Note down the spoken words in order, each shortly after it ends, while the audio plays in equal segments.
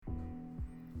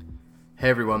Hey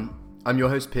everyone, I'm your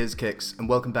host Piers Kicks, and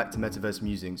welcome back to Metaverse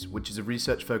Musings, which is a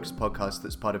research-focused podcast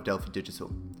that's part of Delphi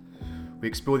Digital. We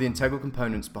explore the integral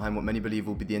components behind what many believe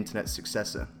will be the internet's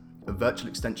successor, a virtual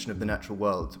extension of the natural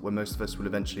world where most of us will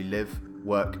eventually live,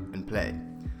 work, and play.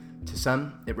 To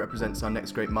some, it represents our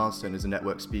next great milestone as a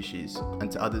network species,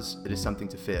 and to others, it is something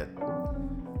to fear.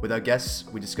 With our guests,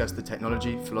 we discuss the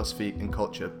technology, philosophy, and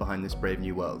culture behind this brave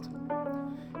new world.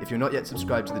 If you're not yet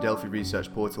subscribed to the Delphi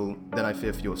Research Portal, then I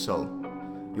fear for your soul.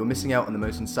 You're missing out on the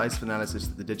most incisive analysis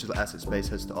that the digital asset space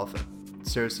has to offer.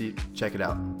 Seriously, check it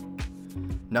out.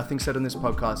 Nothing said on this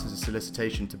podcast is a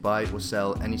solicitation to buy or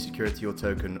sell any security or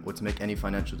token or to make any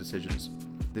financial decisions.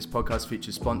 This podcast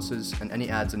features sponsors, and any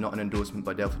ads are not an endorsement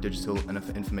by Delphi Digital and are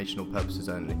for informational purposes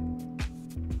only.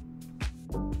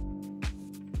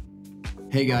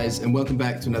 Hey guys, and welcome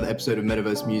back to another episode of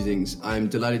Metaverse Musings. I'm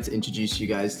delighted to introduce you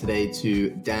guys today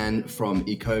to Dan from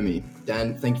Ecomi.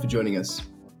 Dan, thank you for joining us.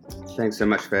 Thanks so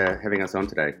much for having us on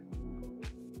today.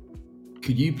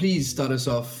 Could you please start us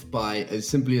off by, as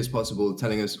simply as possible,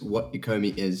 telling us what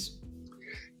Ecomi is?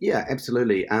 Yeah,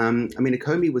 absolutely.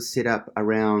 Ecomi was set up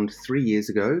around 3 years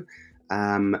ago,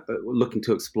 looking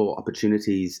to explore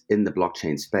opportunities in the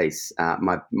blockchain space.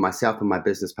 Myself and my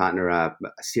business partner are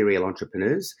serial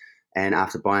entrepreneurs, and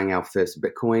after buying our first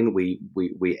Bitcoin, we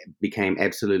became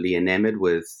absolutely enamored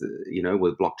with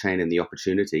blockchain and the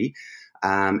opportunity.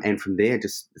 And from there,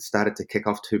 just started to kick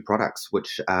off two products,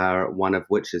 one of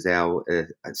which is our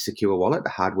secure wallet, a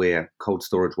hardware cold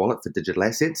storage wallet for digital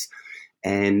assets,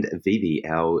 and VEVE,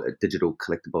 our digital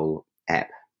collectible app.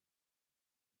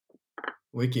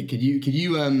 Wicked. Could you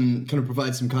kind of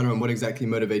provide some color on what exactly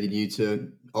motivated you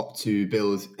to opt to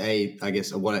build a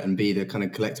wallet, and B, the kind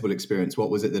of collectible experience? What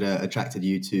was it that attracted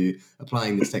you to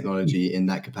applying this technology in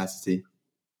that capacity?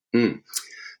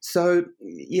 So,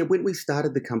 when we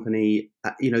started the company,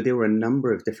 there were a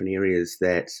number of different areas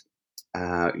that,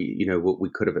 what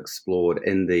we could have explored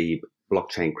in the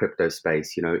blockchain crypto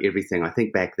space. Everything. I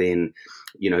think back then,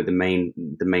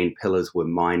 the main pillars were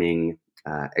mining,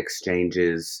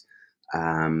 exchanges,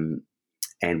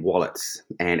 and wallets.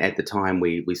 And at the time,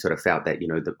 we sort of felt that,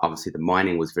 obviously the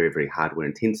mining was very, very hardware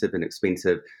intensive and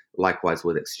expensive, likewise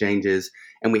with exchanges.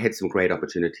 And we had some great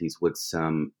opportunities with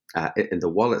some, in the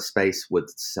wallet space,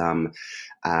 with some,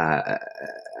 by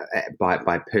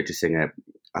purchasing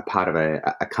a part of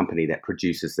a company that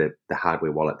produces the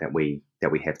hardware wallet that we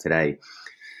have today.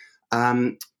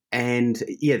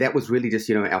 That was really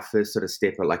just, our first sort of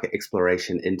step, like an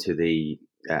exploration into the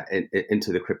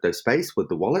crypto space with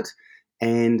the wallet.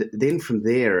 And then from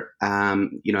there, I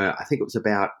think it was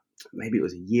maybe a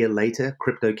year later,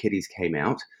 CryptoKitties came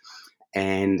out.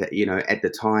 And, at the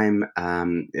time,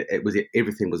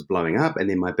 everything was blowing up. And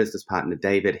then my business partner,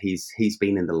 David, he's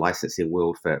been in the licensing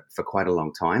world for quite a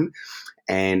long time.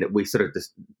 And we sort of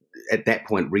just, at that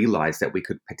point, realized that we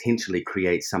could potentially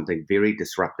create something very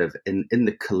disruptive in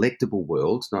the collectible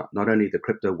world, not only the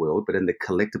crypto world, but in the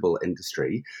collectible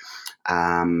industry.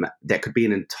 That could be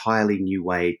an entirely new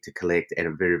way to collect, and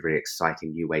a very, very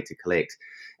exciting new way to collect.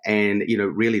 And,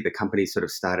 really the company sort of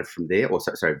started from there,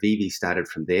 VEVE started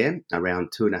from there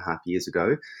around 2.5 years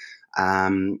ago.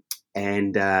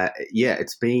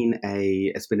 It's been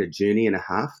a journey and a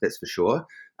half, that's for sure.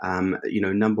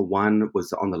 Number one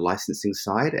was on the licensing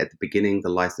side. At the beginning, the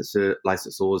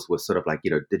licensors were sort of like,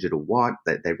 digital what?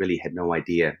 They really had no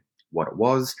idea what it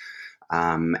was.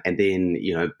 And then,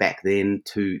 back then,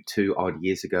 two odd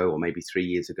years ago, or maybe 3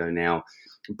 years ago now,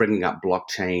 bringing up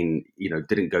blockchain,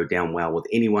 didn't go down well with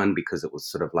anyone, because it was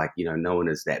sort of like, known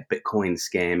as that Bitcoin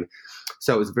scam.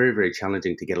 So it was very, very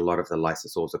challenging to get a lot of the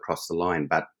licensors across the line.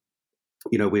 But,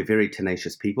 we're very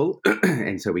tenacious people.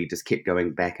 And so we just kept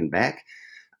going back and back.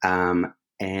 As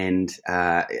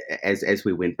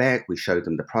we went back, we showed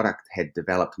them the product had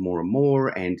developed more and more,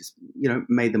 and just,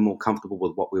 made them more comfortable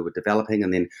with what we were developing.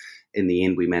 And then in the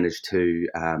end, we managed to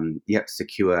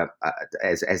secure,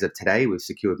 as of today, we've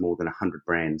secured more than 100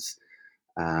 brands.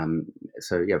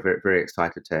 Very, very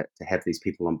excited to have these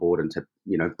people on board and to,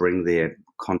 bring their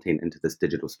content into this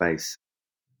digital space.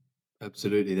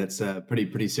 Absolutely. That's a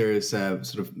pretty serious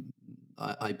sort of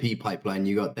IP pipeline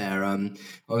you got there.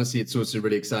 Honestly, it's also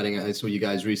really exciting. I saw you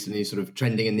guys recently sort of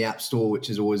trending in the App Store, which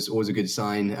is always a good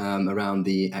sign around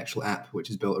the actual app,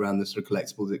 which is built around the sort of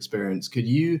collectibles experience. Could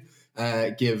you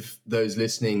give those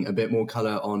listening a bit more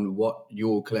color on what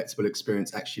your collectible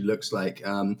experience actually looks like?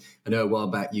 I know a while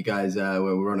back you guys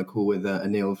were on a call with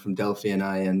Anil from Delphi and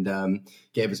I, and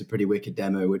gave us a pretty wicked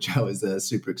demo, which I was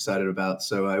super excited about.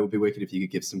 So it would be wicked if you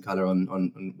could give some color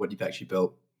on what you've actually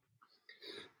built.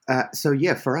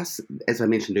 For us, as I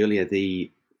mentioned earlier, the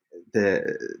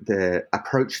the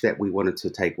approach that we wanted to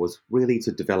take was really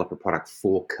to develop a product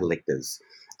for collectors,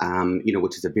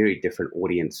 which is a very different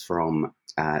audience from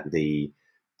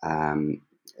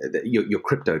your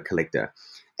crypto collector.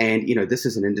 And this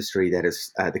is an industry that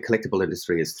is the collectible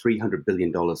industry is $300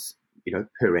 billion,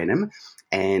 per annum,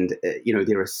 and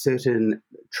there are certain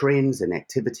trends and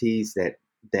activities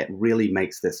that really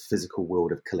makes this physical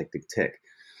world of collecting tick.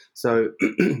 So,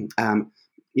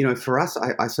 for us,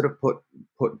 I sort of put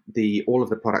all of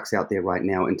the products out there right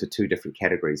now into two different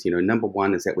categories. Number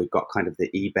one is that we've got kind of the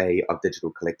eBay of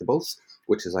digital collectibles,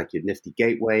 which is like your nifty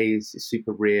gateways, your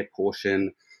super rare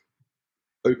portion,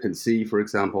 OpenSea, for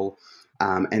example,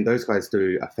 and those guys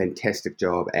do a fantastic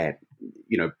job at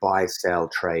buy, sell,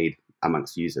 trade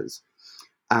amongst users.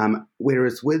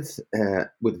 Whereas with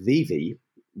VEVE,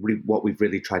 what we've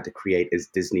really tried to create is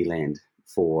Disneyland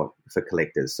for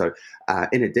collectors. So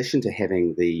in addition to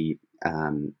having the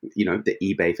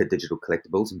eBay for digital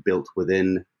collectibles built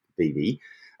within VEVE,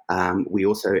 we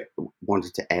also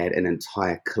wanted to add an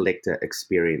entire collector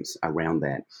experience around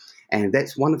that. And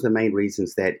that's one of the main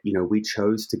reasons that, we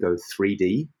chose to go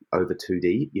 3D over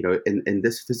 2D. In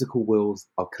this physical world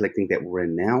of collecting that we're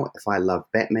in now, if I love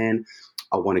Batman,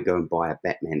 I want to go and buy a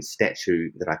Batman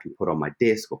statue that I can put on my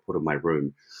desk or put in my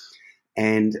room.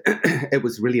 And it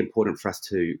was really important for us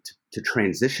to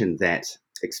transition that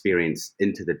experience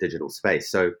into the digital space.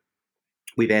 So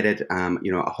we've added,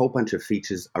 a whole bunch of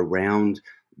features around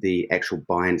the actual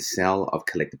buy and sell of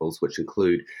collectibles, which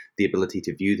include the ability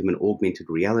to view them in augmented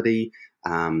reality.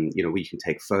 Where you can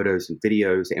take photos and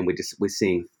videos, and we're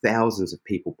seeing thousands of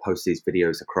people post these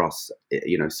videos across,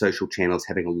 social channels,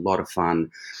 having a lot of fun,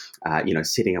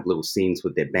 setting up little scenes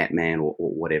with their Batman or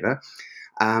whatever.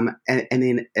 And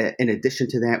then in addition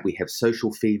to that, we have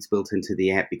social feeds built into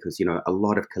the app because, a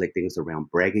lot of collecting is around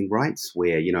bragging rights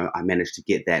where, I managed to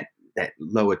get that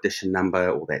low edition number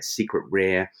or that secret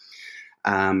rare.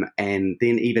 And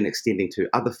then even extending to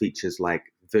other features like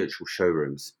virtual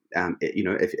showrooms.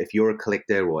 If you're a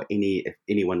collector or if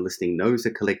anyone listening knows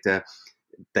a collector,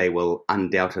 they will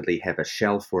undoubtedly have a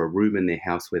shelf or a room in their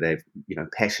house where they've,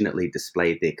 passionately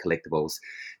displayed their collectibles.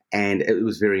 And it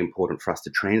was very important for us to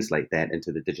translate that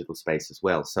into the digital space as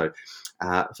well. So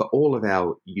for all of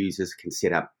our users can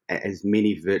set up as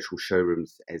many virtual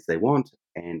showrooms as they want,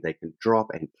 and they can drop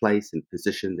and place and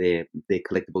position their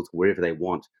collectibles wherever they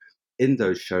want in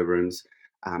those showrooms.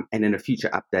 And in a future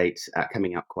update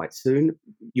coming up quite soon,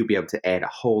 you'll be able to add a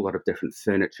whole lot of different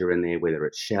furniture in there, whether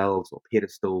it's shelves or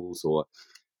pedestals or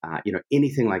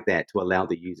anything like that, to allow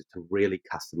the user to really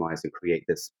customize and create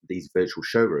these virtual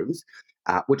showrooms,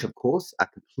 which of course are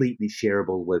completely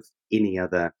shareable with any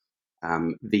other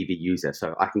VEVE user.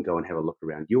 So I can go and have a look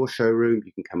around your showroom.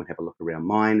 You can come and have a look around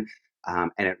mine,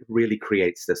 and it really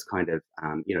creates this kind of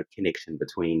connection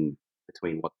between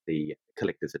what the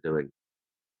collectors are doing.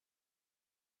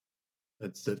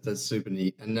 That's super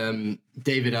neat. And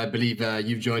David, I believe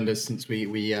you've joined us since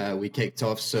we kicked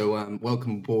off. So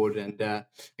welcome aboard. And I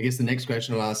guess the next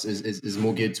question I'll ask is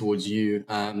more geared towards you.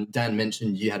 Dan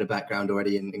mentioned you had a background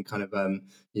already in kind of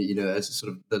as a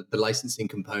sort of the licensing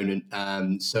component.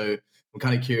 So I'm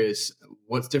kind of curious,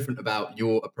 what's different about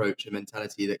your approach and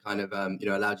mentality that kind of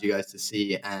allowed you guys to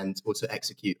see and also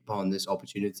execute upon this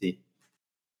opportunity?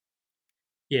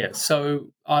 Yeah,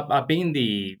 so I've been in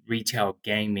the retail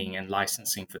gaming and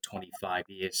licensing for 25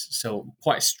 years. So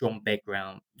quite a strong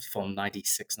background from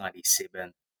 96,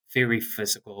 97, very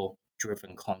physical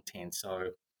driven content.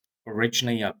 So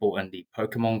originally I bought in the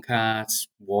Pokemon cards,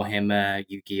 Warhammer,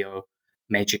 Yu-Gi-Oh,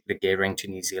 Magic the Gathering to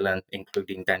New Zealand,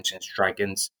 including Dungeons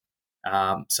Dragons.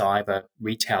 So I have a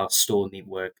retail store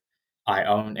network. I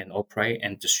own and operate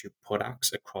and distribute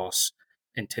products across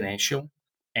international.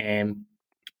 And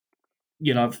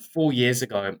 4 years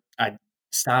ago, I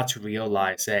started to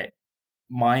realize that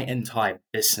my entire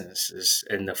business is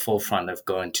in the forefront of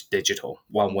going to digital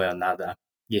one way or another.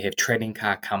 You have trading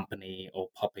card company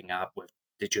all popping up with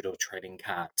digital trading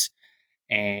cards.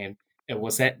 And it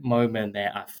was that moment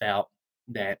that I felt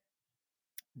that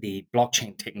the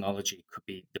blockchain technology could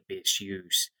be the best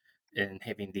use in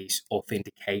having these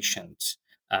authentications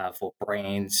for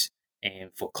brands and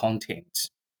for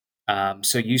content.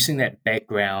 So using that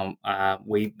background,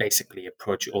 we basically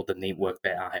approach all the network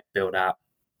that I have built up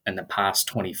in the past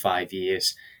 25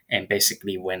 years and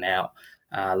basically went out,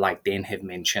 like Dan have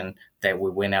mentioned, that we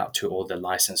went out to all the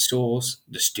licensed stores,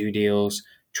 the studios,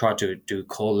 try to do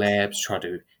collabs, try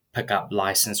to pick up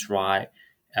license right.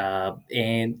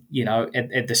 And,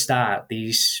 at the start,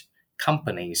 these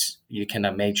companies, you can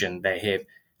imagine they have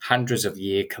hundreds of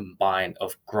years combined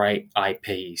of great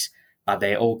IPs, but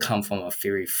they all come from a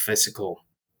very physical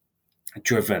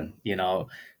driven,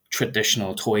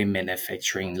 traditional toy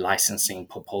manufacturing licensing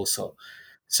proposal.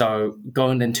 So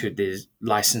going into the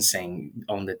licensing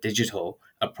on the digital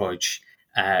approach,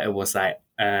 it was like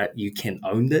you can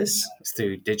own this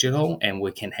through digital, and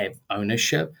we can have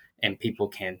ownership, and people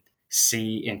can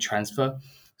see and transfer.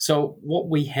 So what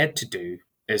we had to do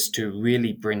is to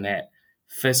really bring that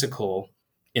physical,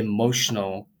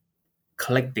 emotional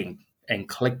collecting and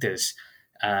collectors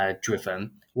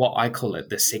driven, what I call it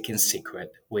the second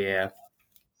secret, where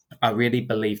I really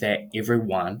believe that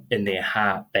everyone in their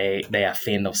heart, they are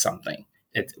fan of something.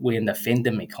 We're in the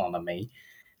fandom economy.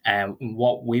 And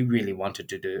what we really wanted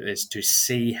to do is to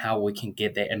see how we can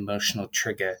get that emotional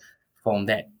trigger from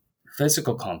that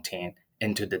physical content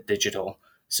into the digital.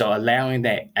 So allowing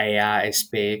that AI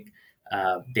aspect,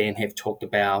 Dan have talked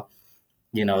about,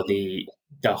 the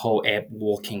whole app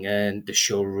walking in the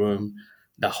showroom,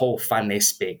 the whole fun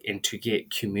aspect, and to get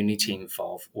community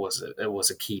involved was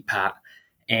a key part.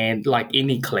 And like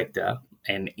any collector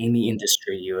and any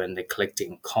industry you're in, the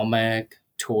collecting comic,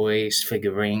 toys,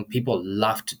 figurine, people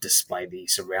love to display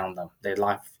these around them. They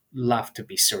love to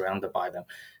be surrounded by them.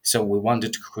 So we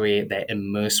wanted to create that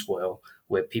immersive world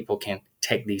where people can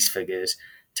take these figures,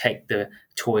 take the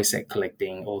toys they're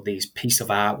collecting, or these piece of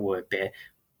artwork that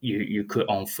you could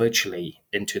own virtually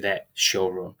into that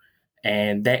showroom.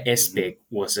 And that Mhm. aspect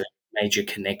was a major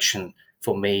connection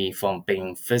for me from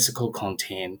being physical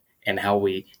content and how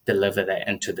we deliver that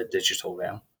into the digital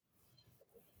realm.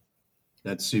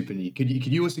 That's super neat. Could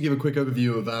you also give a quick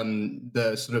overview of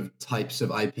the sort of types of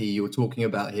IP you're talking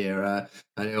about here?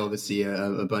 I know obviously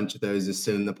a bunch of those are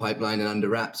still in the pipeline and under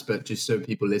wraps, but just so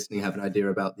people listening have an idea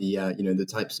about the the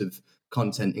types of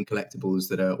content and collectibles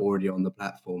that are already on the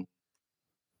platform.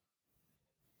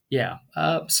 Yeah.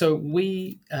 So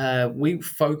we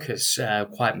focus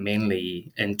quite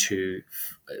mainly into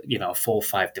 4 or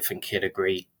 5 different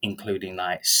category, including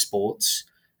like sports.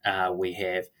 We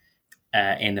have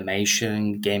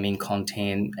animation, gaming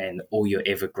content, and all your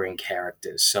evergreen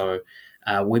characters. So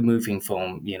we're moving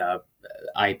from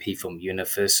IP from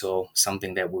Universal,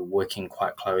 something that we're working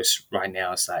quite close right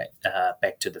now is like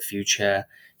Back to the Future.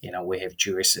 We have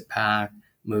Jurassic Park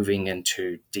moving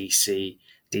into DC.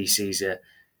 DC's a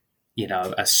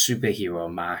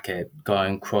superhero market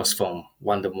going across from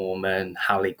Wonder Woman,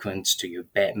 Harley Quinns to your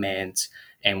Batmans,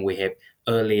 and we have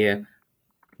earlier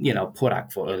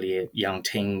product for earlier young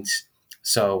teens.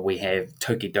 So we have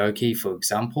Tokidoki, for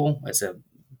example, as a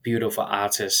beautiful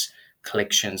artist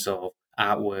collections of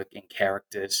artwork and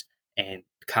characters and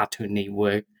cartoony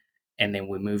work. And then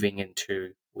we're moving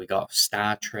into we got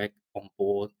Star Trek on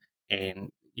board,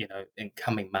 and in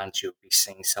coming months you'll be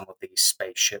seeing some of these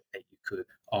spaceship that you could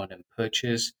own and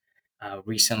purchase.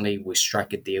 Recently, we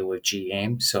struck a deal with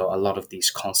GM, so a lot of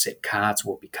these concept cards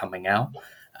will be coming out.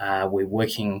 We're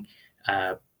working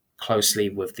uh, closely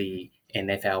with the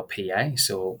NFLPA.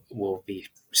 So we'll be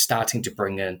starting to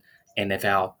bring in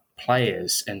NFL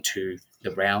players into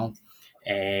the realm.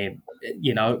 And,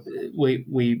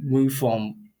 we move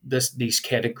from these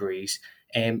categories.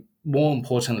 And more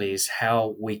importantly, is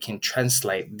how we can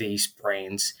translate these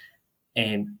brands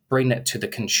and bring it to the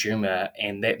consumer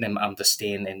and let them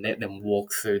understand and let them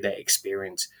walk through that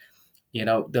experience.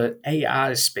 The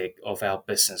AR aspect of our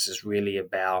business is really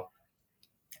about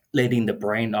letting the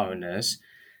brand owners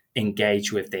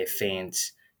engage with their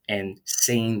fans and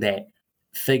seeing that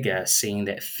figure, seeing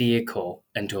that vehicle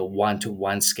into a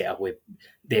one-to-one scale where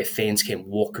their fans can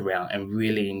walk around and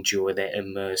really enjoy that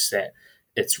immerse that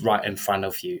it's right in front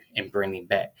of you and bringing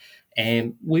back.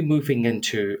 And we're moving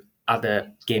into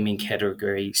other gaming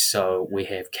categories. So we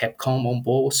have Capcom on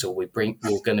board. So we're going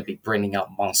to be bringing up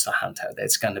Monster Hunter.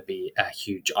 That's going to be a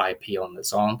huge IP on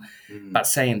its own. Mm. But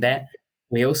saying that,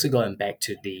 we're also going back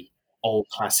to the old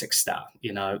classic stuff.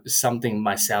 Something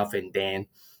myself and Dan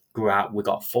grew up. We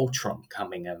got Fultron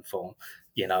coming in for,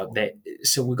 that.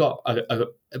 So we got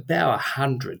about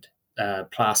 100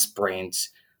 plus brands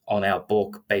on our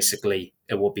book. Basically,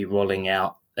 it will be rolling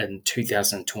out in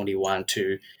 2021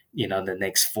 to the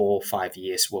next 4 or 5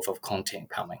 years worth of content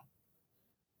coming.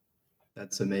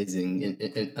 That's amazing.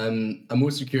 And I'm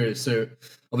also curious. So,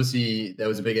 obviously, there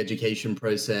was a big education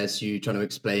process. You trying to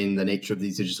explain the nature of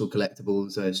these digital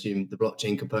collectibles. I assume the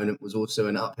blockchain component was also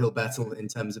an uphill battle in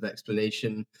terms of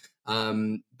explanation.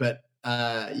 But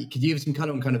could you give some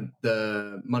color on kind of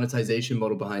the monetization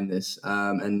model behind this,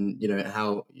 and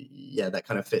how, yeah, that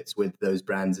kind of fits with those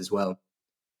brands as well?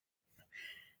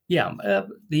 Yeah,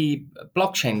 the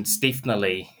blockchains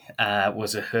definitely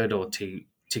was a hurdle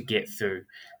to get through.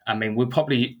 I mean,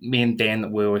 me and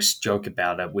Dan, we always joke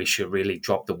about it. We should really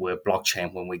drop the word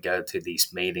blockchain when we go to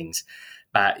these meetings,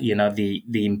 But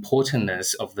the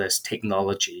importance of this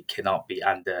technology cannot be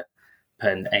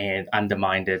underpinned and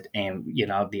undermined. And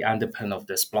the underpin of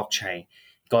this blockchain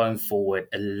going forward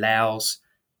allows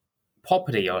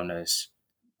property owners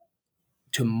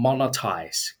to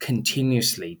monetize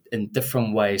continuously in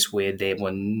different ways where they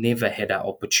will never had that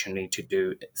opportunity to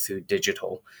do it through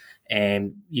digital.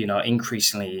 And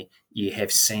increasingly you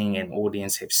have seen, and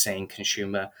audience have seen,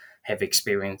 consumer have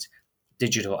experienced,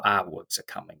 digital artworks are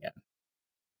coming in.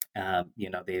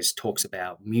 There's talks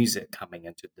about music coming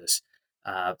into this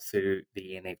through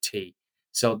the NFT.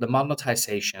 So the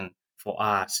monetization for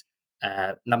us,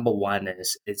 number one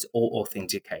is it's all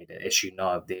authenticated. As you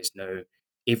know, there's no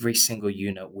every single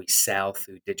unit we sell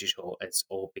through digital, it's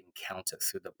all being counted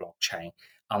through the blockchain.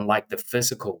 Unlike the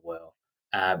physical world,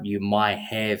 you might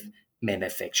have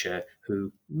manufacturer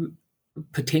who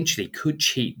potentially could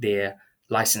cheat their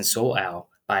licensor out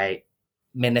by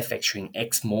manufacturing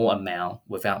X more amount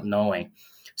without knowing.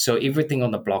 So everything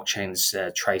on the blockchain is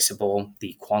traceable,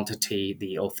 the quantity,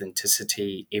 the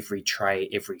authenticity, every trade,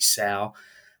 every sale.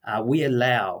 We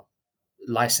allow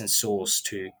licensors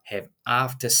to have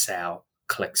after sale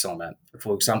clicks on it.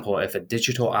 For example, if a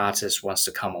digital artist wants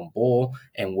to come on board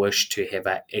and wish to have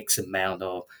an X amount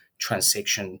of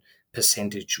transaction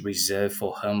percentage reserved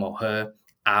for him or her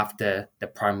after the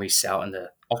primary sale in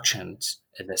the auctions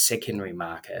in the secondary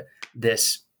market,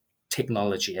 this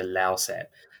technology allows that.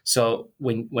 So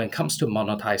when it comes to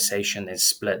monetization and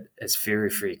split, it's very,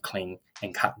 very clean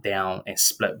and cut down and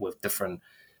split with different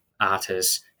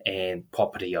artists and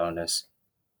property owners.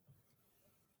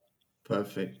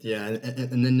 Perfect. Yeah,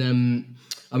 and then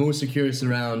I'm also curious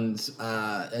around.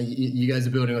 You guys are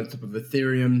building on top of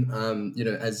Ethereum.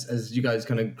 As you guys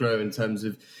kind of grow in terms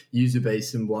of user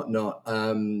base and whatnot.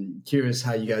 Curious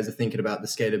how you guys are thinking about the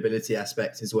scalability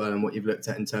aspect as well, and what you've looked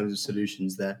at in terms of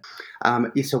solutions there.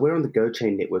 So we're on the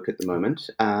GoChain network at the moment,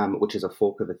 which is a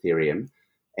fork of Ethereum.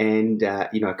 And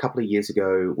a couple of years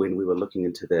ago, when we were looking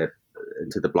into the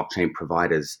blockchain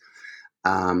providers,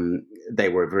 they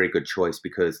were a very good choice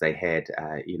because they had,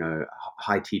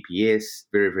 high TPS,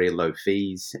 very, very low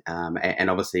fees. And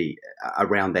obviously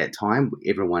around that time,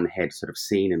 everyone had sort of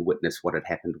seen and witnessed what had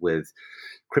happened with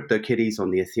CryptoKitties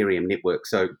on the Ethereum network.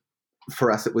 So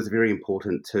for us, it was very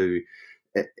important to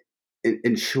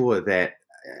ensure that,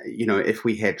 if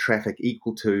we had traffic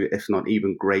equal to, if not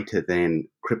even greater than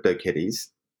CryptoKitties,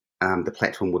 the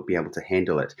platform would be able to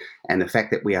handle it. And the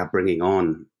fact that we are bringing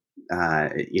on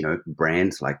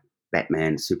brands like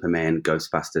Batman, Superman,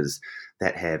 Ghostbusters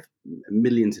that have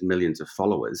millions and millions of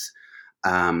followers,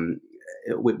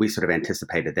 we sort of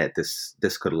anticipated that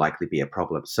this could likely be a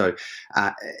problem. So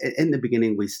in the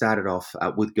beginning, we started off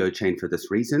with GoChain for this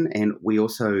reason, and we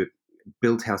also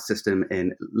built our system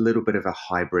in a little bit of a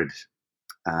hybrid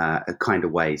kind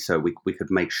of way, so we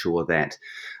could make sure that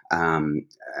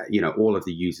all of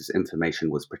the users'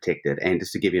 information was protected. And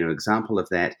just to give you an example of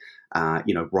that,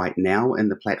 right now in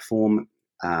the platform,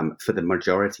 for the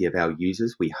majority of our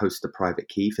users, we host a private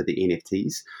key for the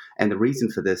NFTs, and the reason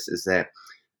for this is that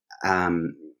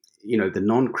the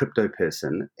non-crypto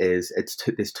person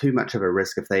there's too much of a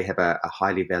risk if they have a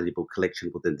highly valuable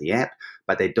collection within the app,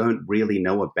 but they don't really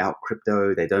know about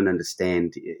crypto. They don't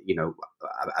understand,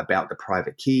 about the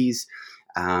private keys.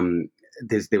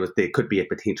 There could be a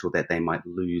potential that they might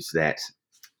lose that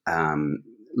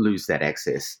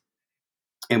access.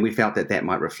 And we felt that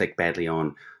might reflect badly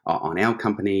on our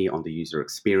company, on the user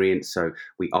experience. So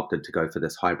we opted to go for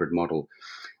this hybrid model.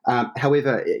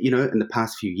 However, in the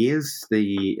past few years,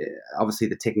 obviously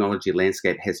the technology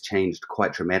landscape has changed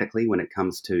quite dramatically when it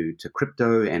comes to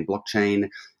crypto and blockchain.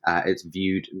 It's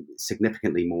viewed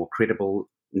significantly more credible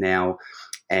now.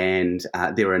 And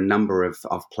there are a number of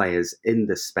players in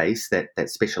this space that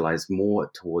specialize more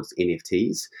towards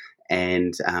NFTs.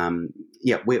 And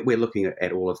we're looking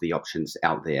at all of the options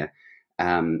out there.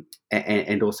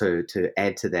 And also to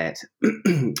add to that,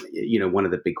 one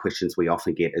of the big questions we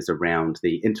often get is around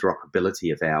the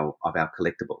interoperability of our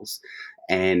collectibles,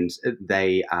 and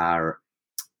they are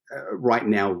right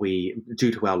now,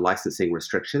 due to our licensing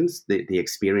restrictions, the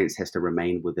experience has to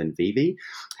remain within VEVE.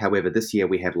 However, this year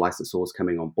we have licensors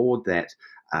coming on board that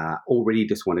already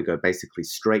just want to go basically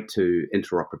straight to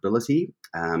interoperability.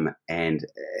 And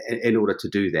in order to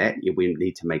do that, we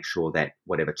need to make sure that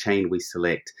whatever chain we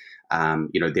select,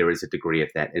 there is a degree of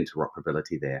that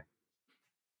interoperability there.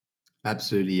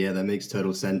 Absolutely, yeah, that makes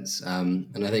total sense. And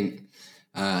I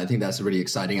think that's a really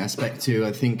exciting aspect too.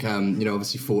 I think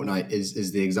obviously Fortnite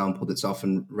is the example that's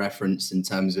often referenced in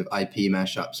terms of IP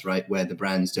mashups, right, where the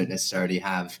brands don't necessarily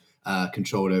have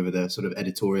control over the sort of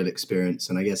editorial experience.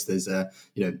 And I guess there's a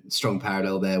strong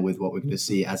parallel there with what we're going to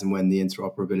see as and when the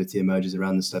interoperability emerges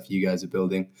around the stuff you guys are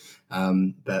building.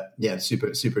 But yeah,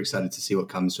 super excited to see what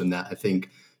comes from that. I think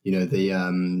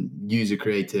the user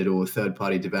created or third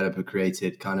party developer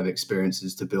created kind of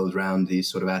experiences to build around these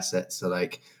sort of assets are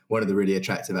like one of the really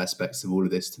attractive aspects of all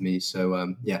of this to me.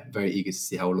 So yeah, very eager to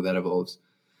see how all of that evolves.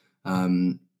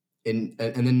 And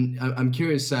then I'm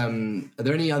curious, are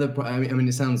there any other, I mean,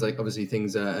 it sounds like obviously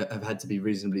things have had to be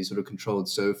reasonably sort of controlled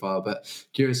so far, but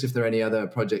curious if there are any other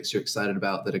projects you're excited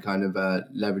about that are kind of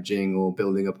leveraging or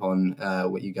building upon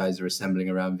what you guys are assembling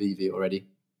around VEVE already?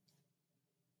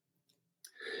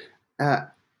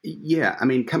 Yeah, I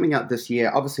mean, coming out this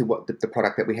year, obviously what the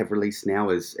product that we have released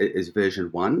now is version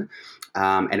 1,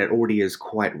 and it already is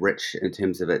quite rich in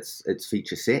terms of its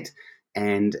feature set.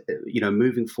 And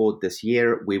moving forward this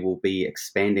year, we will be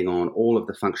expanding on all of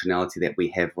the functionality that we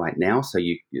have right now. So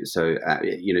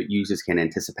users can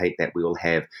anticipate that we will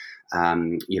have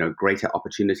greater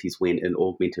opportunities when in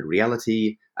augmented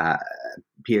reality.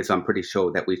 Piers, I'm pretty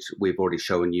sure that we've already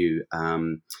shown you.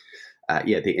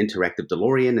 The interactive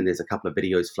DeLorean, and there's a couple of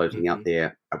videos floating out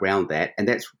there around that, and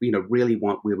that's really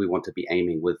where we want to be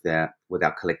aiming with our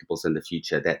collectibles in the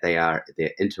future. That they're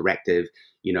interactive.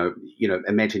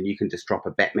 Imagine you can just drop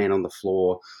a Batman on the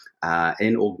floor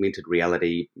in augmented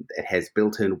reality. It has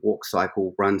built-in walk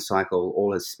cycle, run cycle,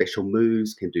 all his special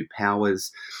moves, can do powers.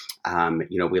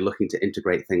 We're looking to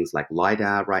integrate things like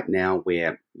LiDAR right now,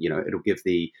 where it'll give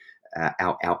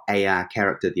our AR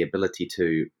character the ability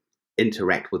to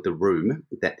interact with the room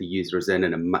that the user is in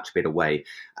a much better way.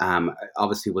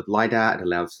 Obviously, with LiDAR, it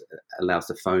allows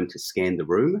the phone to scan the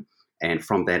room, and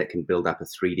from that, it can build up a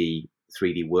 3D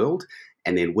world.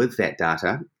 And then with that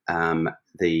data,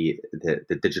 the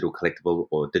digital collectible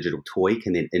or digital toy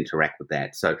can then interact with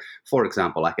that. So, for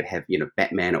example, I could have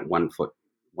Batman at 1 foot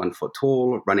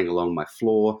tall running along my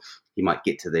floor. He might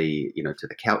get to the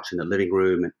couch in the living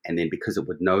room, and then because it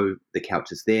would know the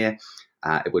couch is there,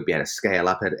 it would be able to scale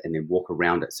up it and then walk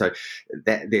around it. So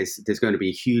that there's going to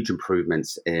be huge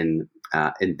improvements in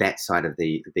that side of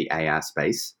the AR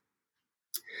space,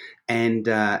 and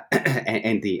the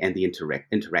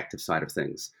interactive side of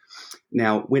things.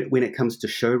 Now, when it comes to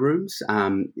showrooms,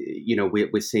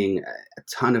 we're seeing a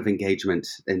ton of engagement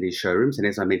in these showrooms, and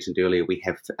as I mentioned earlier, we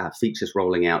have features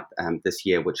rolling out this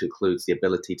year, which includes the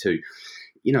ability to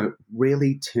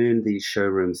really turn these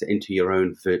showrooms into your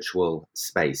own virtual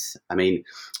space. I mean,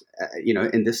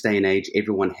 in this day and age,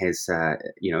 everyone has,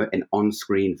 an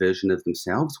on-screen version of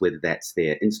themselves, whether that's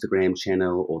their Instagram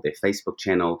channel or their Facebook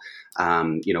channel,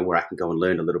 where I can go and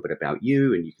learn a little bit about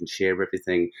you and you can share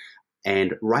everything.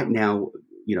 And right now,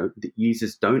 the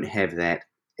users don't have that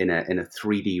in a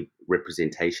 3D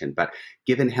representation. But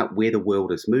given where the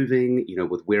world is moving,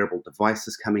 with wearable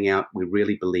devices coming out, we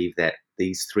really believe that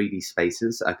these 3D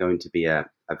spaces are going to be a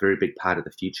very big part of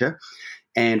the future.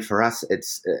 And for us,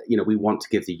 it's we want to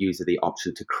give the user the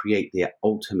option to create their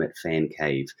ultimate fan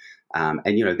cave.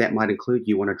 And that might include,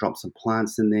 you want to drop some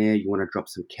plants in there, you want to drop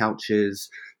some couches.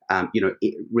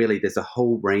 Really, there's a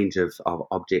whole range of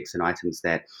objects and items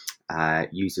that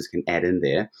users can add in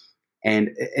there.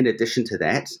 And in addition to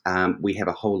that, we have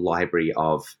a whole library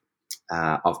of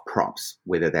props,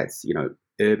 whether that's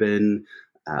urban,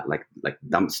 like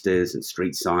dumpsters and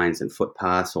street signs and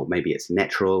footpaths, or maybe it's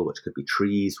natural, which could be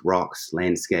trees, rocks,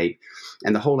 landscape.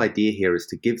 And the whole idea here is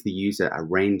to give the user a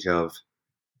range of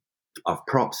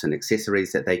props and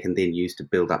accessories that they can then use to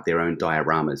build up their own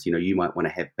dioramas. You might want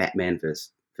to have Batman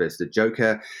versus the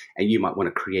Joker, and you might want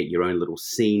to create your own little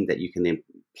scene that you can then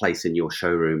place in your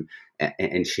showroom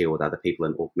and share with other people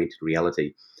in augmented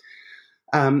reality.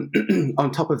 On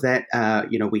top of that,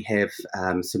 we have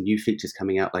some new features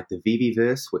coming out, like the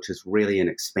VEVE-verse, which is really an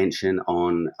expansion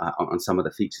on some of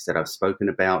the features that I've spoken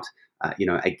about.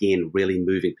 Again, really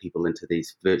moving people into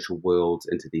these virtual worlds,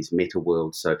 into these meta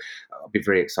worlds. So I'll be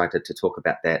very excited to talk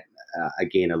about that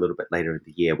again a little bit later in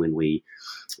the year when we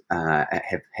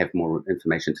have more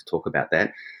information to talk about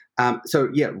that.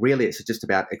 Really, it's just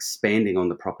about expanding on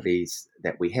the properties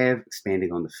that we have,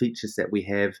 expanding on the features that we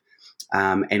have,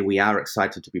 and we are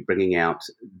excited to be bringing out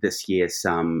this year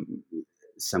some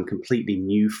completely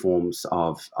new forms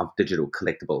of digital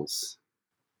collectibles.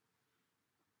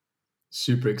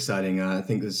 Super exciting. I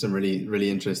think there's some really, really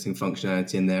interesting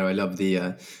functionality in there. I love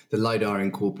the LiDAR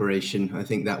incorporation. I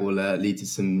think that will lead to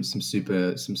some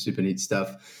super neat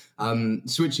stuff.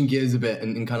 Switching gears a bit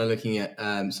and kind of looking at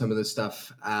some of the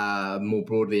stuff more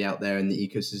broadly out there in the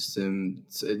ecosystem.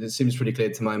 So it seems pretty clear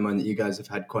to my mind that you guys have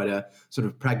had quite a sort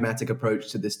of pragmatic approach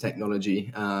to this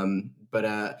technology. But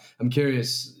I'm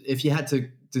curious, if you had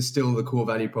to distill the core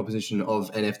value proposition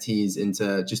of NFTs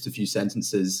into just a few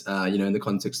sentences, in the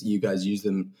context that you guys use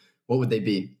them, what would they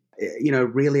be?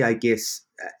 Really, I guess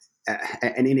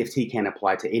an NFT can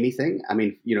apply to anything. I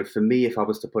mean, for me, if I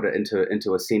was to put it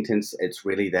into a sentence, it's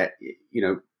really that,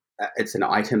 it's an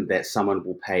item that someone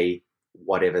will pay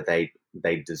whatever they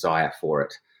desire for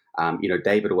it.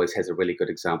 David always has a really good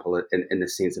example in the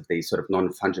sense of these sort of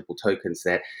non-fungible tokens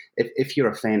that if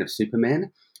you're a fan of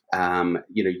Superman,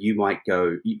 you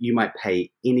might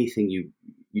pay anything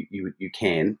you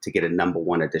can to get a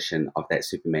 #1 edition of that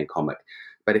Superman comic.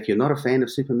 But if you're not a fan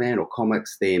of Superman or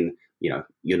comics, then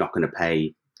you're not going to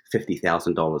pay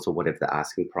 $50,000 or whatever the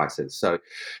asking price is. So,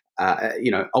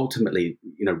 ultimately,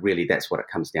 really that's what it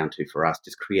comes down to for us,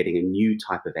 just creating a new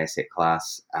type of asset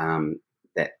class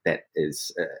that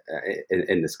is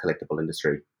in this collectible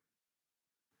industry.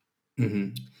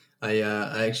 Mm-hmm.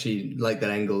 I actually like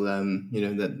that angle,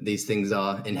 that these things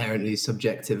are inherently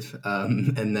subjective,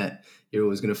 and that you're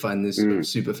always going to find these sort of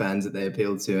super fans that they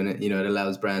appeal to, and it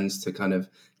allows brands to kind of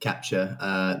capture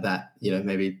that,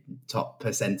 maybe top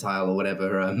percentile or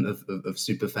whatever of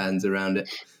super fans around it.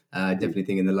 I definitely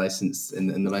think in the licensed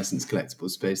collectible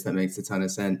space that makes a ton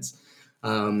of sense.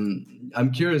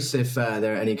 I'm curious if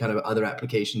there are any kind of other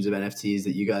applications of NFTs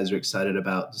that you guys are excited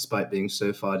about, despite being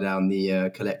so far down the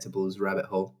collectibles rabbit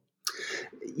hole.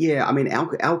 Yeah, I mean,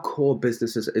 our core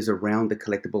business is around the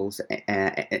collectibles,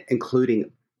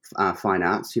 including fine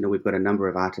arts. We've got a number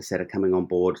of artists that are coming on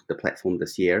board the platform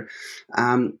this year.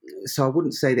 So I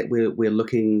wouldn't say that we're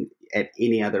looking at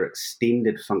any other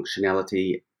extended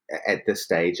functionality at this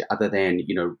stage, other than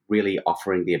really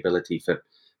offering the ability for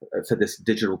this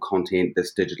digital content,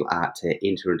 this digital art to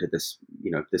enter into this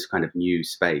this kind of new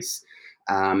space.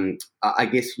 I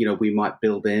guess we might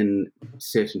build in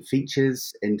certain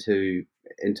features into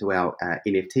our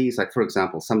NFTs. Like, for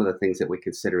example, some of the things that we're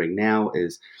considering now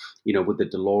is, with the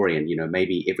DeLorean,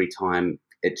 maybe every time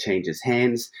it changes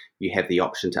hands, you have the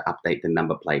option to update the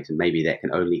number plate, and maybe that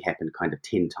can only happen kind of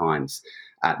 10 times.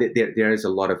 There is a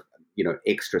lot of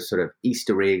extra sort of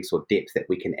Easter eggs or depth that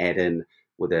we can add in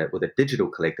with a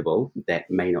digital collectible that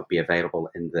may not be available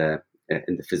in the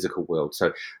physical world.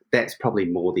 So that's probably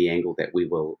more the angle that we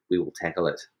will tackle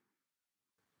it.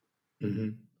 Mm-hmm.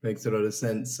 Makes a lot of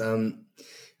sense. And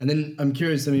then I'm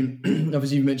curious, I mean,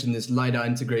 obviously you've mentioned this LiDAR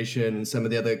integration and some of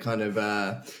the other kind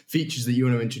of features that you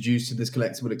want to introduce to this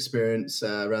collectible experience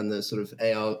around the sort of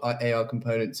AR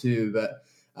component too. But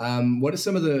what are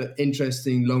some of the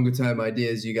interesting longer term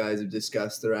ideas you guys have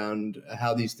discussed around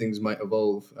how these things might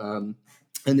evolve?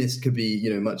 And this could be,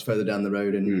 much further down the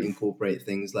road and incorporate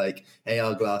things like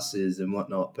AR glasses and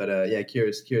whatnot. But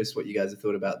curious what you guys have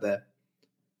thought about there.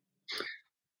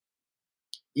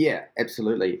 Yeah,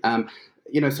 absolutely.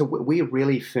 So we're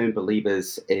really firm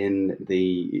believers in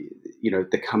the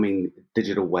coming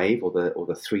digital wave or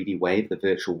the 3D wave, the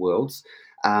virtual worlds.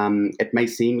 It may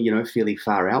seem fairly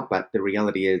far out, but the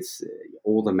reality is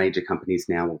all the major companies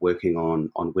now are working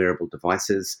on wearable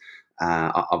devices.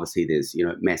 Obviously, there's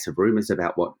massive rumors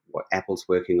about what Apple's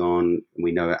working on.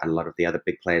 We know a lot of the other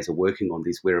big players are working on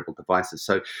these wearable devices.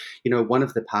 So, one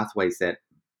of the pathways that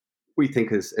we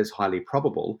think is highly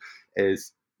probable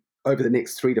is over the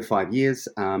next 3 to 5 years,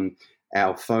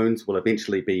 our phones will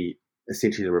eventually be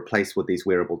essentially replaced with these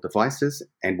wearable devices,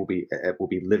 and we'll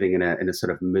be living in a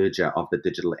sort of merger of the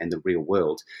digital and the real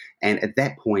world. And at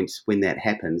that point, when that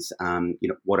happens,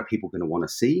 what are people going to want to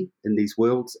see in these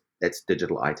worlds? That's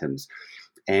digital items.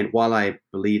 And while I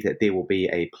believe that there will be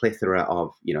a plethora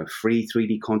of free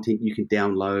 3D content you can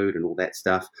download and all that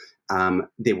stuff,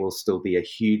 there will still be a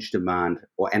huge demand,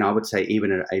 and I would say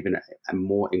even a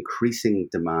more increasing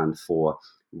demand for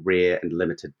rare and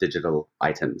limited digital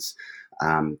items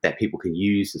that people can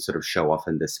use and sort of show off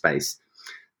in this space.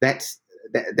 That's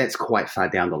quite far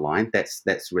down the line.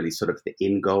 That's really sort of the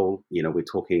end goal. We're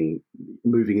talking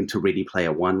moving into Ready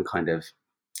Player One kind of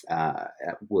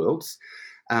worlds.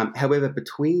 However,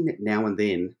 between now and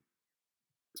then,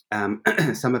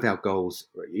 some of our goals,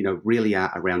 really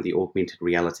are around the augmented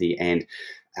reality. And,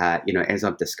 as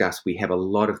I've discussed, we have a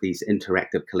lot of these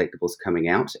interactive collectibles coming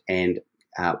out. And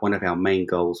one of our main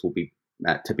goals will be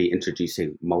to be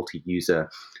introducing multi-user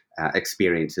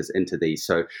experiences into these.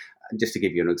 So just to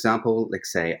give you an example,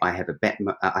 let's say I have a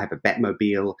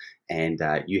Batmobile and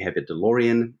you have a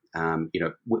DeLorean.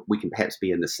 We can perhaps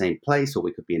be in the same place, or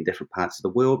we could be in different parts of the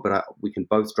world, but we can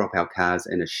both drop our cars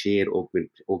in a shared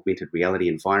augmented reality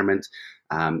environment.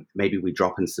 Maybe we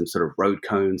drop in some sort of road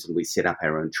cones and we set up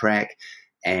our own track,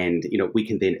 and we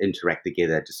can then interact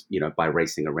together just by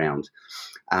racing around.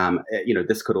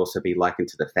 This could also be likened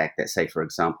to the fact that, say, for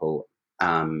example,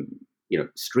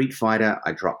 Street Fighter,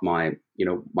 I drop my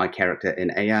character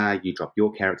in AR, you drop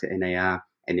your character in AR,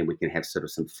 and then we can have sort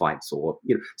of some fights or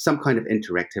some kind of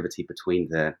interactivity between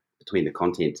the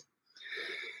content.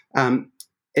 And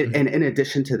in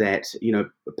addition to that,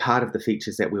 part of the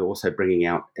features that we're also bringing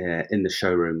out in the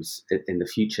showrooms in the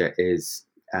future is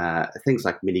things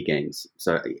like mini games.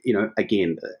 So,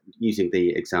 again, using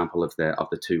the example of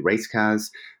the two race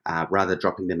cars, rather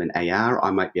dropping them in AR,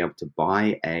 I might be able to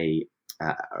buy a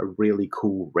really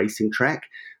cool racing track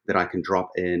that I can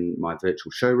drop in my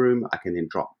virtual showroom. I can then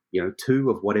drop, two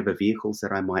of whatever vehicles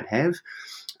that I might have.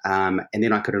 And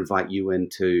then I could invite you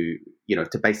into,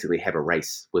 to basically have a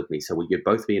race with me. So you'd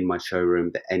both be in my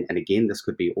showroom. And again, this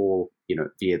could be all,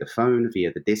 via the phone,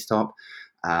 via the desktop,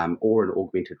 or an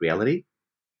augmented reality.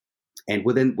 And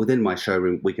within my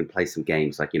showroom, we can play some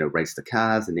games like, race the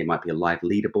cars, and there might be a live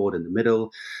leaderboard in the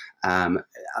middle.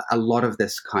 A lot of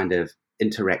this kind of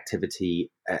interactivity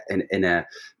in a,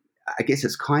 I guess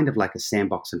it's kind of like a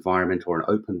sandbox environment or an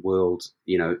open world,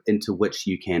 into which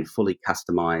you can fully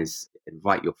customize,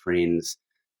 invite your friends,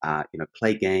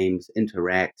 play games,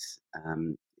 interact,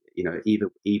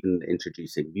 even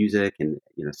introducing music and,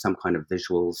 some kind of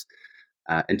visuals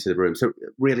into the room. So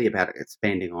really about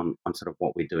expanding on sort of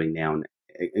what we're doing now and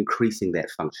increasing that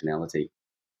functionality.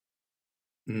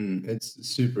 It's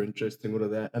super interesting, all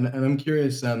of that. And I'm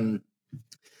curious,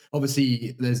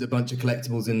 obviously there's a bunch of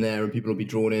collectibles in there and people will be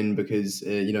drawn in because,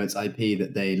 it's IP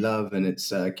that they love and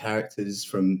it's characters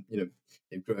from,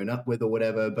 they've grown up with or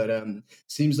whatever. But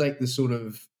seems like the sort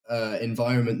of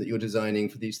environment that you're designing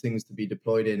for these things to be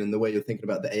deployed in and the way you're thinking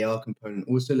about the AR component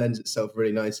also lends itself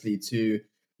really nicely to,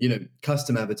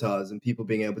 custom avatars and people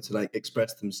being able to like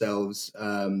express themselves,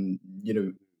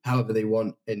 however they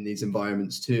want in these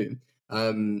environments too.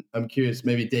 I'm curious,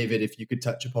 maybe David, if you could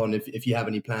touch upon if you have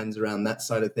any plans around that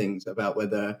side of things about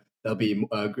whether there'll be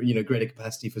greater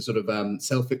capacity for sort of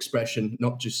self-expression,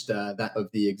 not just that of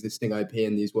the existing IP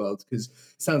in these worlds, because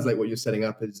it sounds like what you're setting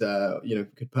up is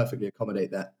could perfectly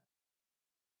accommodate that.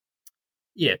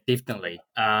 Yeah, definitely.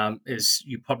 As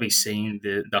you've probably seen,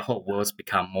 the whole world's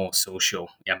become more social.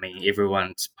 I mean,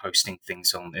 everyone's posting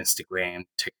things on Instagram,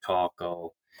 TikTok,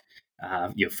 or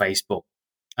your Facebook.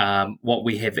 What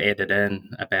we have added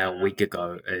in about a week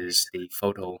ago is the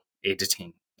photo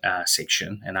editing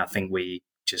section, and I think we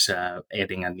just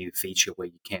adding a new feature where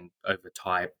you can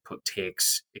overtype, put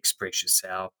text, express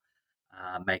yourself,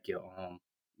 make your own,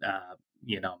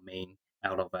 meme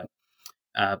out of it.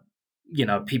 Uh,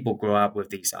 people grow up with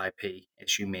these IP,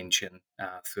 as you mentioned,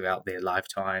 throughout their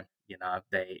lifetime.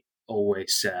 They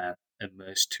always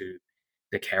immerse to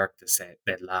the characters that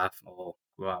they love or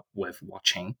grew up with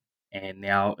watching. And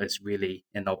now is really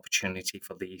an opportunity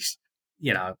for these,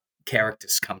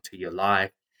 characters come to your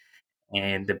life.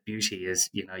 And the beauty is,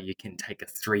 you can take a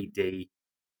 3D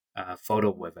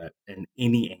photo with it in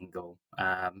any angle.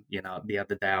 The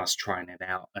other day I was trying it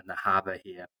out in the harbour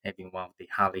here, having one of the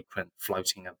Harlequin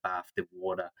floating above the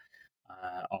water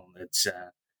on its,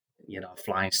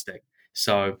 flying stick.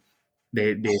 So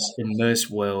there's immense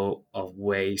world of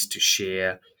ways to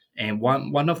share. And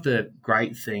one of the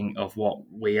great thing of what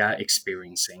we are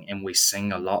experiencing and we're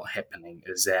seeing a lot happening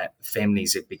is that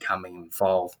families are becoming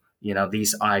involved.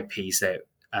 These IPs that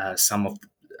some of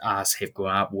us have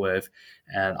grown up with,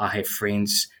 and I have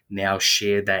friends now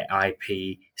share that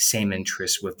IP, same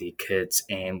interest with their kids.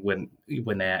 And when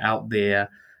they're out there,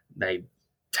 they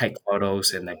take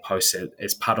photos and they post it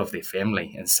as part of their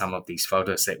family in some of these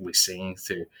photos that we're seeing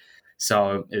through.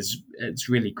 So it's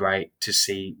really great to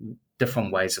see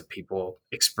different ways of people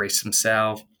express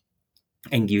themselves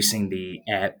and using the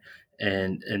app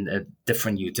in a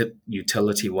different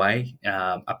utility way,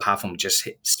 apart from just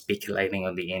speculating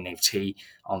on the NFT,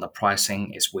 on the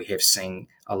pricing, as we have seen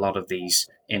a lot of these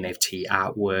NFT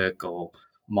artwork or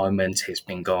moments has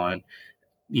been going,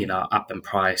 up in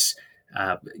price.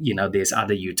 There's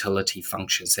other utility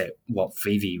functions that what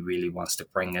VEVE really wants to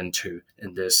bring into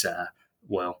in this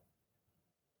world.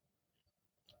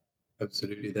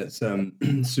 Absolutely, that's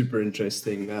super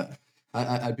interesting.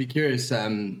 I'd be curious,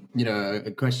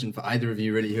 a question for either of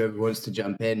you, really, whoever wants to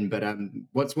jump in. But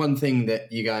what's one thing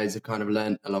that you guys have kind of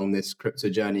learned along this crypto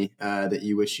journey that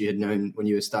you wish you had known when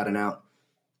you were starting out?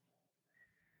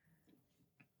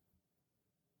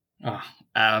 Oh,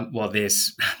 well,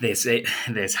 there's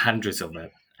hundreds of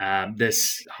it.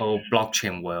 This whole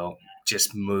blockchain world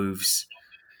just moves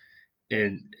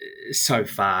in so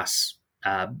fast.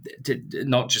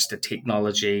 Not just the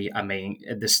technology. I mean,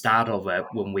 at the start of it,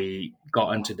 when we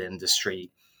got into the industry,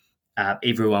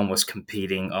 everyone was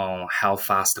competing on how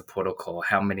fast the protocol,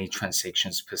 how many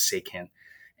transactions per second,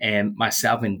 And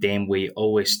myself and Dan, we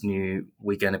always knew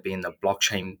we're going to be in the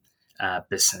blockchain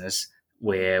business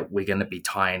where we're going to be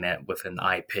tying it with an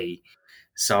IP.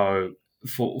 So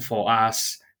for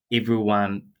us,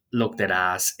 everyone looked at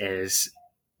us as,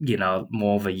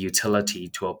 more of a utility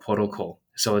to a protocol.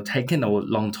 So it's taken a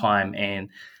long time, and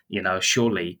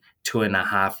surely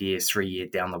 2.5 years, 3 years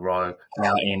down the road,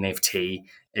 now NFT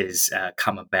is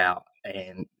come about,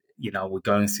 and we're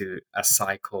going through a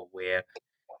cycle where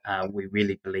we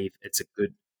really believe it's a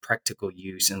good practical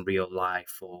use in real life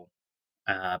for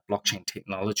blockchain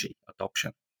technology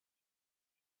adoption.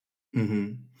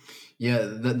 Mm-hmm. Yeah,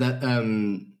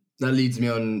 that leads me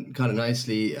on kind of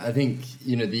nicely. I think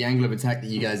the angle of attack that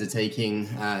you guys are taking,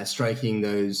 striking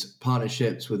those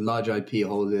partnerships with large IP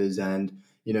holders, and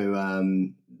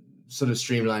sort of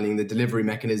streamlining the delivery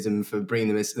mechanism for bringing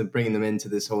them into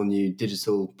this whole new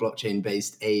digital blockchain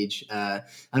based age,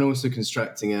 and also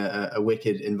constructing a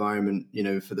wicked environment,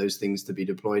 for those things to be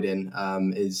deployed in,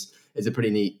 is a pretty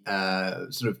neat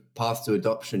sort of path to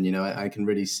adoption. I can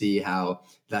really see how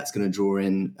that's going to draw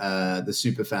in the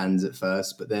super fans at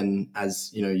first, but then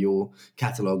as your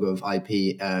catalog of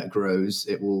IP grows,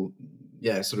 it will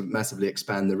sort of massively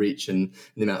expand the reach and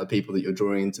the amount of people that you're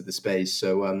drawing into the space.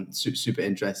 So super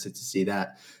interested to see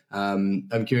that.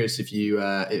 I'm curious if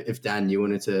Dan, you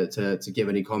wanted to give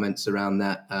any comments around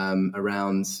that,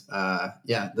 around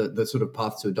the sort of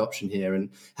path to adoption here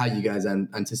and how you guys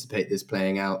anticipate this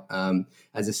playing out.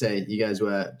 As I say, you guys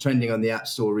were trending on the App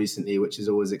Store recently, which is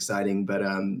always exciting, but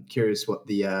curious what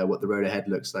the road ahead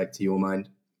looks like to your mind.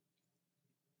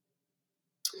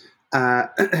 Sorry,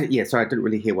 I didn't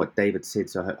really hear what David said,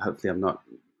 so hopefully I'm not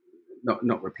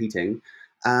repeating.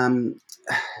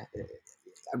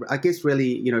 I guess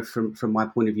really, from my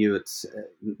point of view, it's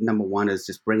number one is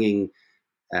just bringing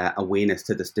awareness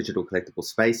to this digital collectible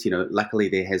space. Luckily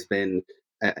there has been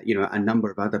a number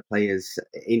of other players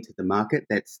enter the market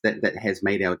that has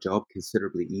made our job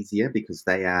considerably easier, because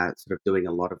they are sort of doing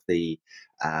a lot of the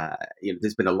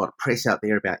there's been a lot of press out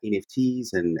there about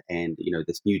NFTs and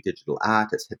this new digital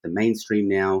art. It's hit the mainstream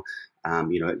now.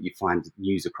 You find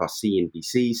news across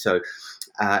CNBC. So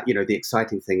the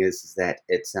exciting thing is that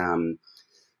it's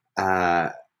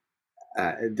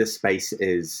this space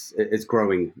is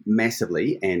growing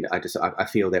massively, and I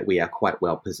feel that we are quite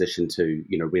well positioned to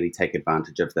really take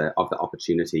advantage of the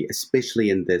opportunity, especially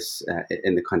in this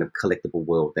in the kind of collectible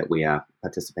world that we are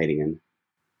participating in.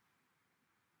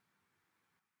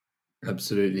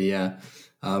 Absolutely, yeah.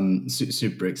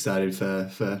 Super excited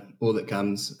for all that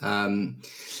comes.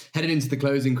 Heading into the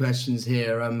closing questions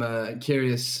here, I'm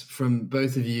curious from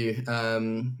both of you.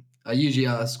 I usually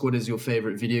ask, what is your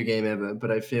favorite video game ever? But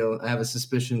I have a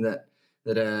suspicion that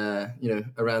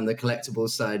around the collectibles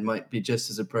side might be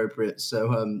just as appropriate.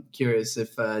 So I'm curious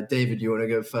if David, you want to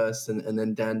go first, and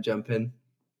then Dan jump in.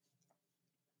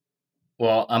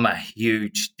 Well, I'm a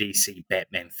huge DC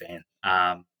Batman fan.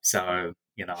 So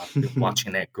I've been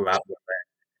watching it, grew up with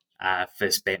it.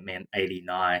 First Batman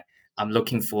 '89. I'm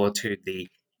looking forward to the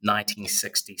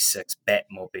 1966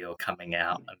 Batmobile coming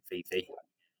out on VEVE.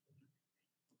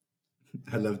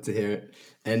 I love to hear it.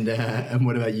 And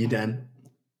what about you, Dan?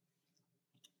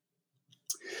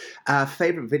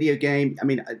 Favorite video game? I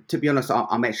mean, to be honest,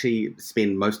 I'm actually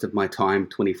spend most of my time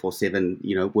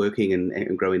 24/7, working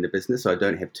and growing the business, so I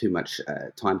don't have too much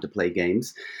time to play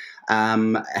games.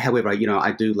 However,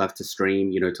 I do love to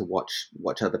stream, to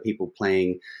watch other people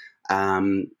playing.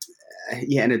 And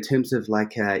in terms of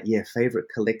favorite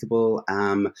collectible,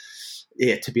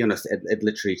 to be honest, it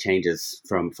literally changes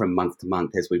from month to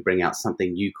month as we bring out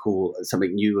something new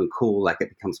and cool. Like, it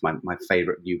becomes my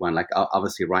favorite new one. Like,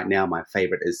 obviously right now my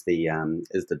favorite is the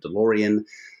DeLorean,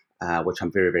 which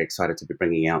I'm very, very excited to be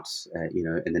bringing out,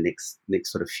 in the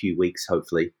next sort of few weeks,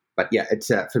 hopefully. But yeah,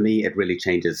 it's for me, it really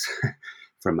changes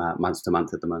from month to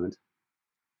month at the moment.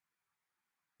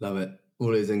 Love it.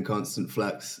 Always in constant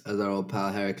flux, as our old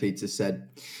pal Heraclitus said.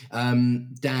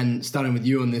 Dan, starting with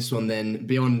you on this one then,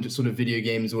 beyond sort of video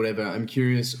games or whatever, I'm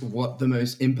curious what the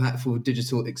most impactful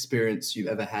digital experience you've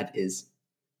ever had is.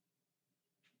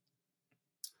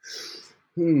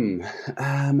 I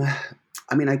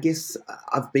mean, I guess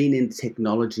I've been in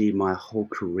technology my whole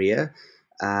career.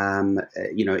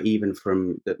 Even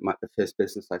from the first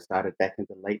business I started back in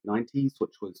the late '90s,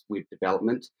 which was web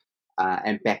development.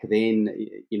 And back then,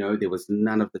 there was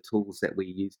none of the tools that we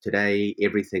use today.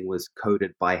 Everything was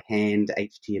coded by hand,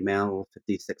 HTML,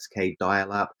 56K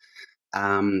dial-up.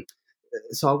 Um,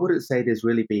 so I wouldn't say there's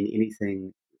really been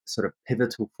anything sort of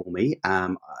pivotal for me.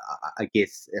 I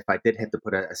guess if I did have to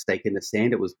put a stake in the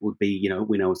sand, would be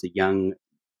when I was a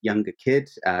younger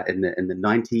kid in the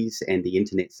 '90s, and the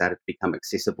internet started to become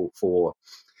accessible for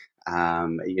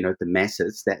the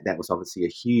masses. That was obviously a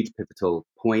huge pivotal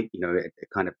point. It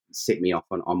kind of set me off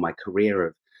on my career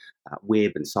of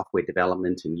web and software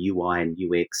development and UI and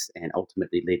UX, and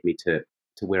ultimately led me to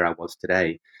where I was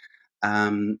today.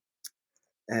 So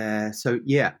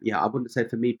I wouldn't say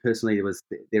for me personally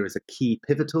there was a key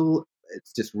pivotal.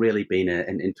 It's just really been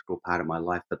an integral part of my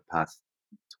life for the past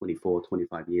 24,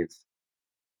 25 years.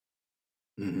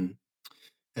 Mm-hmm.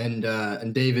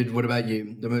 And David, what about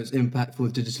you? The most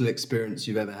impactful digital experience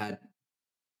you've ever had?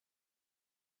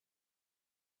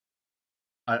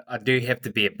 I do have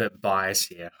to be a bit biased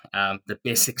here. The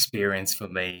best experience for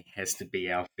me has to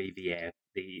be our VEVE.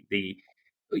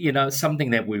 Something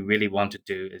that we really want to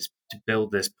do is to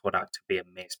build this product to be a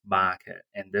mass market,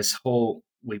 and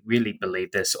we really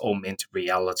believe this augmented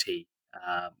reality,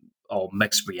 or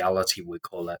mixed reality, we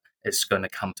call it, is going to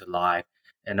come to life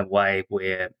in a way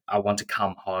where I want to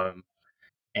come home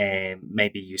and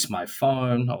maybe use my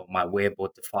phone or my wearable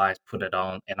device, put it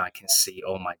on, and I can see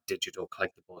all my digital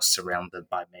collectibles surrounded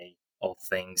by me, all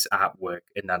things, artwork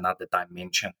in another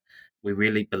dimension. We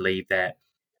really believe that.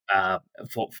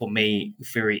 For me,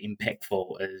 very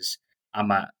impactful is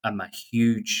I'm a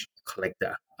huge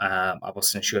collector. I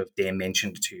wasn't sure if Dan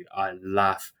mentioned to you, I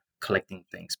love collecting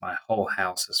things. My whole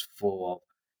house is full of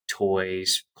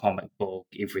toys, comic book,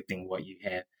 everything what you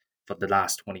have for the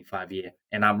last 25 years.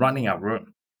 And I'm running a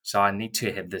room. So I need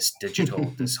to have this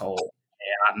digital, this whole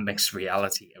mixed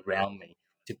reality around me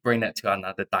to bring it to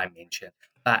another dimension.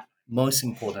 But most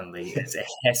importantly, is it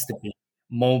has to be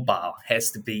mobile,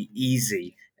 has to be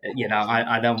easy.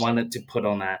 I don't want it to put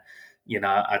on a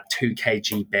 2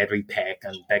 kg battery pack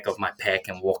on the back of my pack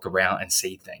and walk around and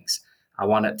see things. I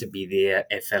want it to be there,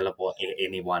 available at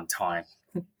any one time.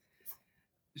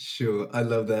 Sure, I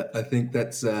love that. I think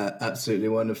that's absolutely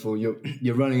wonderful.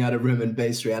 You're running out of room in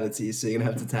base reality, so you're gonna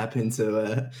have to tap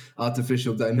into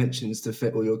artificial dimensions to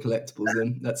fit all your collectibles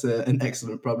in. That's an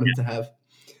excellent problem to have.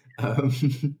 Um,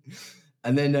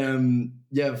 and then,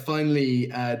 finally,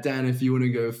 Dan, if you want to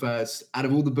go first, out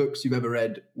of all the books you've ever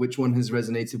read, which one has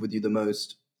resonated with you the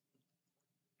most?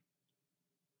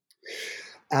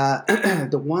 Another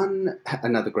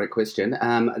great question.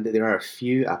 There are a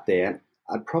few up there.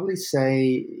 I'd probably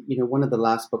say, one of the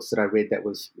last books that I read that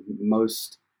was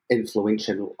most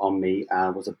influential on me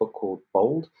was a book called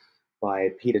Bold by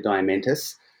Peter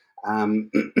Diamandis.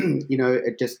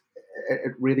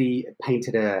 It really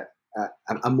painted a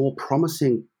more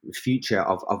promising future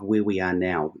of where we are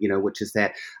now, which is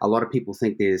that a lot of people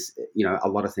think there's, a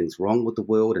lot of things wrong with the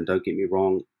world, and don't get me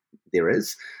wrong, there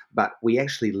is, but we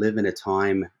actually live in a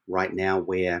time right now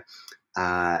where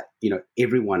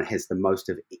everyone has the most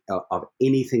of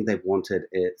anything they've wanted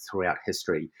throughout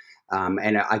history,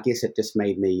 and I guess it just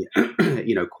made me,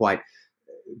 quite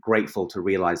grateful to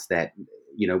realize that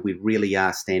we really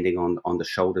are standing on the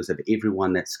shoulders of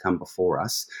everyone that's come before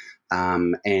us,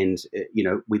 and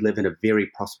we live in a very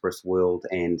prosperous world,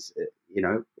 and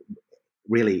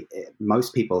really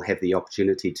most people have the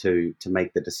opportunity to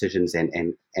make the decisions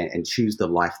and choose the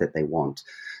life that they want.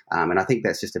 And I think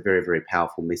that's just a very, very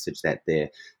powerful message that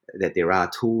there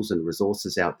are tools and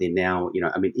resources out there now.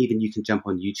 Even you can jump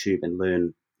on YouTube and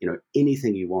learn,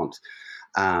 anything you want.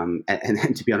 And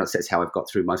to be honest, that's how I've got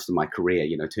through most of my career,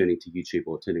 turning to YouTube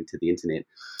or turning to the internet.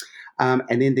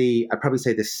 And then I'd probably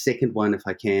say the second one, if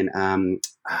I can,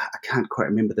 I can't quite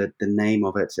remember the name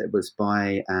of it. It was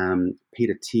by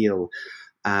Peter Thiel,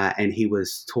 and he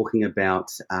was talking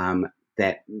about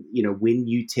that, when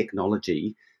new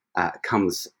technology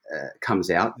comes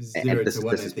out, and 0 this to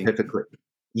 1, this I is think. perfectly,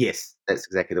 yes, that's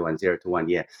exactly the one, 0 to 1,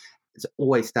 yeah. It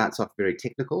always starts off very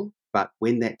technical, but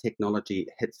when that technology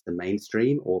hits the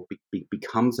mainstream or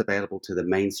becomes available to the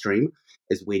mainstream,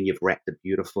 is when you've wrapped a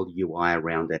beautiful UI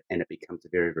around it, and it becomes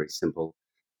very, very simple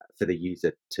for the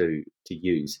user to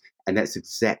use. And that's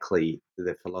exactly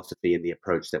the philosophy and the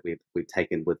approach that we've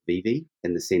taken with VEVE,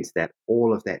 in the sense that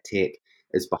all of that tech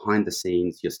is behind the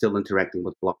scenes. You're still interacting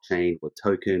with blockchain, with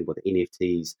token, with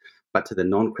NFTs, but to the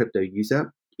non-crypto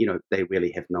user, they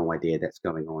really have no idea that's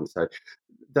going on. So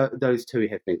those two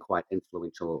have been quite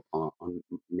influential on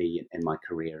me and my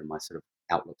career and my sort of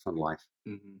outlooks on life.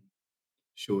 Mm-hmm.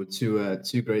 Sure,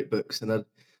 two great books, and I'd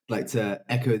like to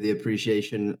echo the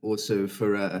appreciation also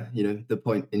for the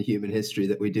point in human history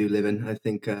that we do live in. I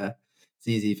think it's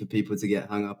easy for people to get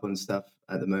hung up on stuff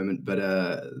at the moment, but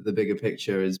the bigger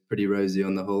picture is pretty rosy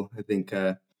on the whole. I think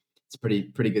it's a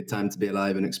pretty good time to be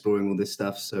alive and exploring all this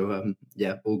stuff. So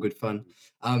all good fun.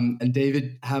 And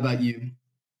David, how about you?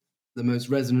 The most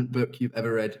resonant book you've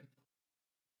ever read?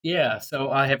 Yeah, so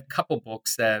I have a couple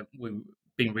books that we've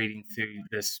been reading through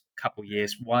this couple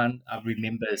years. One I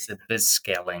remember is the biz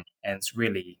scaling, and it's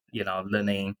really,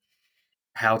 learning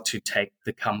how to take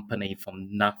the company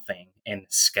from nothing and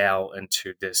scale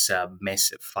into this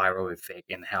massive viral effect,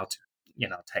 and how to,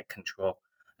 take control.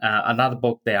 Another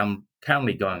book that I'm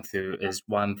currently going through is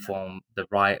one from The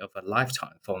Ride of a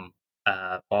Lifetime from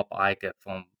Bob Iger,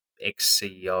 from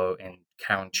ex-CEO and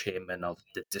current chairman of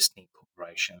the Disney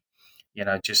Corporation.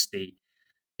 Just the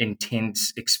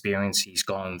intense experience he's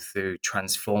gone through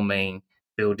transforming,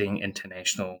 building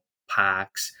international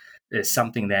parks is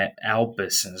something that our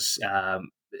business,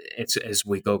 it's as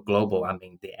we go global. I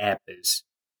mean, the app is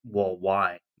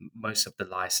worldwide. Most of the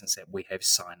license that we have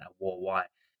signed are worldwide,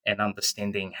 and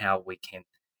understanding how we can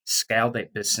scale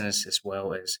that business as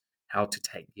well as how to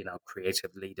take,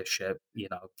 creative leadership,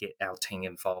 get our team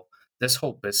involved. This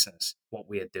whole business, what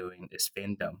we are doing is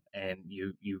fandom, and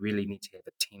you really need to have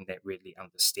a team that really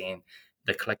understand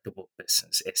the collectible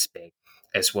business aspect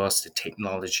as well as the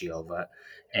technology of it,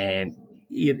 and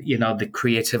the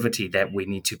creativity that we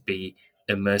need to be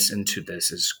immersed into.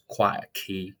 This is quite a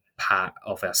key part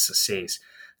of our success.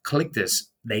 Collectors,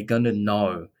 they're going to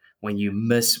know when you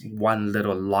miss one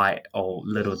little light or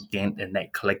little dent in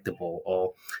that collectible,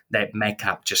 or that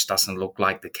makeup just doesn't look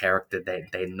like the character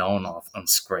that they're known of on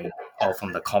screen or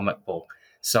from the comic book.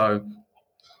 So,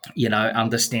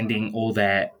 understanding all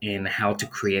that and how to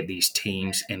create these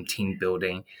teams and team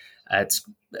building, it's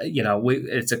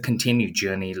it's a continued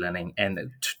journey learning,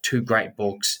 and two great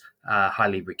books,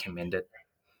 highly recommended.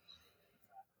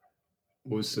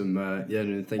 Awesome. Yeah,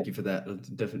 no, thank you for that. I'll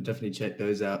definitely check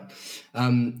those out.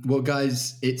 Well,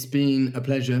 guys, it's been a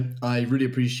pleasure. I really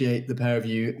appreciate the pair of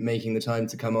you making the time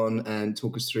to come on and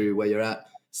talk us through where you're at.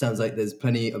 Sounds like there's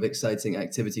plenty of exciting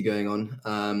activity going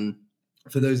on.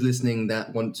 For those listening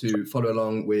that want to follow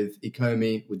along with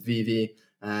Ecomi, with VEVE,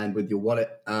 and with your wallet,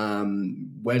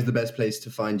 where's the best place to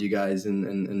find you guys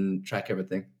and track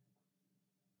everything?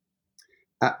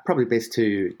 Probably best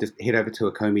to just head over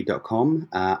to acomi.com.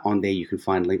 On there, you can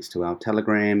find links to our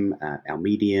Telegram, our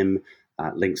Medium,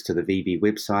 links to the VEVE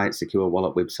website, Secure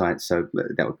Wallet website. So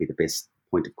that would be the best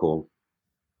point of call.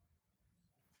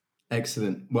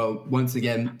 Excellent. Well, once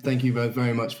again, thank you both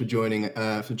very much for joining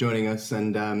us,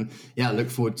 and look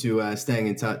forward to staying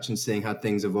in touch and seeing how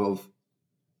things evolve.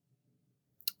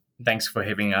 Thanks for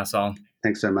having us on.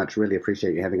 Thanks so much. Really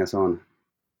appreciate you having us on.